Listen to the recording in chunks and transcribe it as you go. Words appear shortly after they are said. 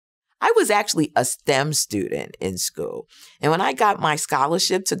I was actually a STEM student in school. And when I got my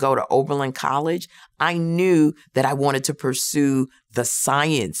scholarship to go to Oberlin College, I knew that I wanted to pursue the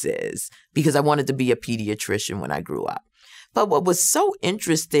sciences because I wanted to be a pediatrician when I grew up. But what was so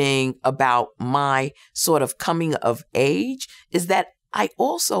interesting about my sort of coming of age is that I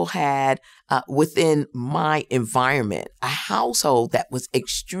also had within my environment a household that was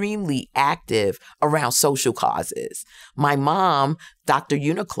extremely active around social causes. My mom, Dr.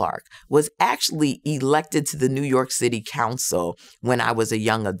 Clarke, was actually elected to the New York City Council when I was a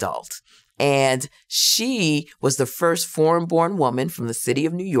young adult. And she was the first foreign-born woman from the city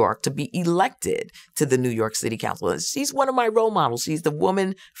of New York to be elected to the New York City Council. And she's one of my role models. She's the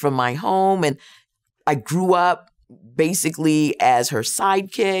woman from my home. And I grew up basically as her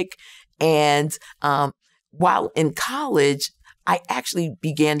sidekick. And while in college, I actually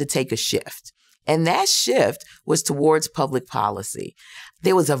began to take a shift. And that shift was towards public policy.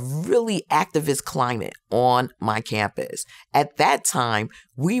 There was a really activist climate on my campus. At that time,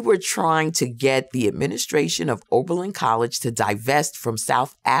 we were trying to get the administration of Oberlin College to divest from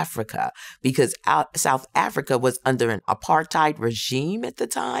South Africa because South Africa was under an apartheid regime at the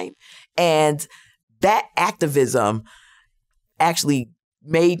time. And that activism actually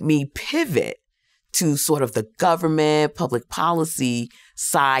made me pivot to sort of the government, public policy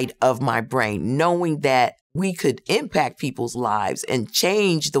side of my brain, knowing that we could impact people's lives and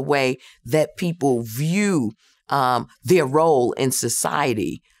change the way that people view their role in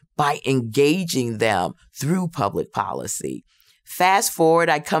society by engaging them through public policy. Fast forward,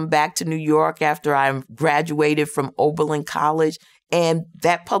 I come back to New York after I graduated from Oberlin College, and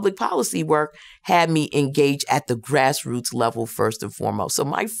that public policy work had me engaged at the grassroots level first and foremost. So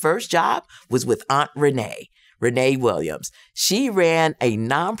my first job was with Aunt Renee Williams. She ran a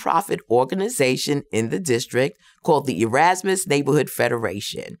nonprofit organization in the district called the Erasmus Neighborhood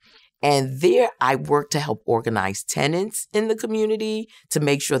Federation. And there I worked to help organize tenants in the community to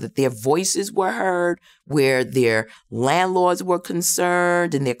make sure that their voices were heard, where their landlords were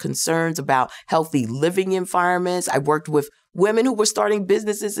concerned and their concerns about healthy living environments. I worked with women who were starting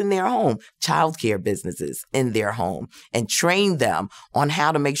businesses in their home, childcare businesses in their home, and trained them on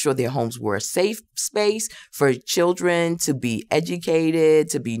how to make sure their homes were a safe space for children to be educated,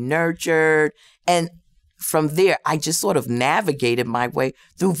 to be nurtured. And from there, I just sort of navigated my way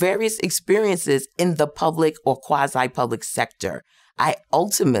through various experiences in the public or quasi-public sector. I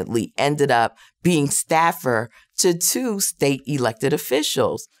ultimately ended up being staffer to 2 state elected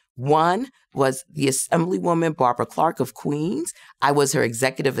officials. One was the Assemblywoman Barbara Clarke of Queens. I was her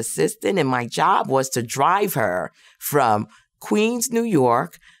executive assistant, and my job was to drive her from Queens, New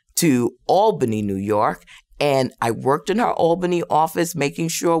York to Albany, New York. And I worked in her Albany office, making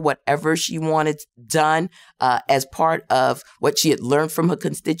sure whatever she wanted done as part of what she had learned from her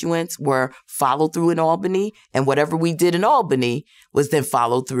constituents were followed through in Albany. And whatever we did in Albany was then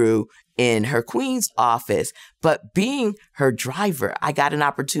followed through in her Queens office. But being her driver, I got an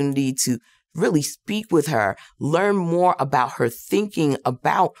opportunity to really speak with her, learn more about her thinking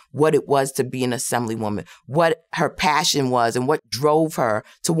about what it was to be an assemblywoman, what her passion was, and what drove her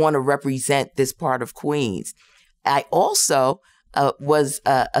to want to represent this part of Queens. I also was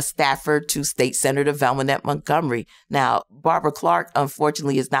a staffer to State Senator Valmanette Montgomery. Now, Barbara Clarke,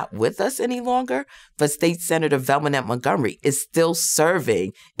 unfortunately, is not with us any longer, but State Senator Valmanette Montgomery is still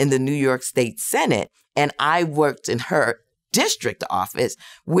serving in the New York State Senate. And I worked in her district office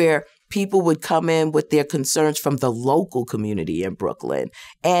where people would come in with their concerns from the local community in Brooklyn.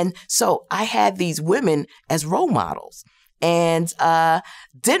 And so I had these women as role models and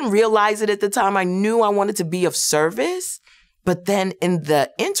didn't realize it at the time. I knew I wanted to be of service. But then in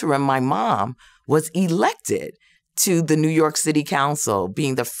the interim, my mom was elected to the New York City Council,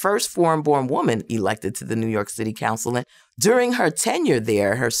 being the first foreign-born woman elected to the New York City Council. And during her tenure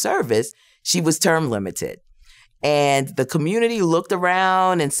there, her service, she was term limited. And the community looked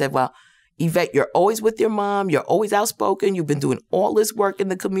around and said, well, Yvette, you're always with your mom. You're always outspoken. You've been doing all this work in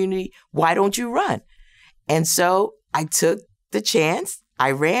the community. Why don't you run? And so I took the chance. I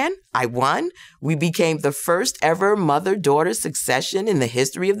ran. I won. We became the first ever mother-daughter succession in the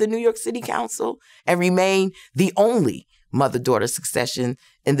history of the New York City Council and remain the only mother-daughter succession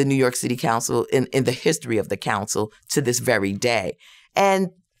in the New York City Council in the history of the council to this very day. And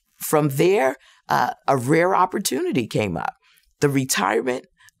from there, a rare opportunity came up, the retirement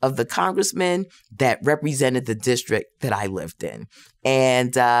of the congressman that represented the district that I lived in.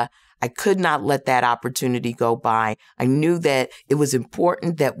 And I could not let that opportunity go by. I knew that it was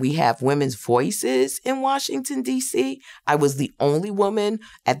important that we have women's voices in Washington, D.C. I was the only woman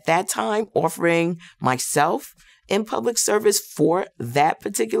at that time offering myself in public service for that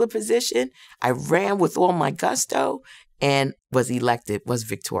particular position. I ran with all my gusto and was elected, was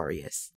victorious.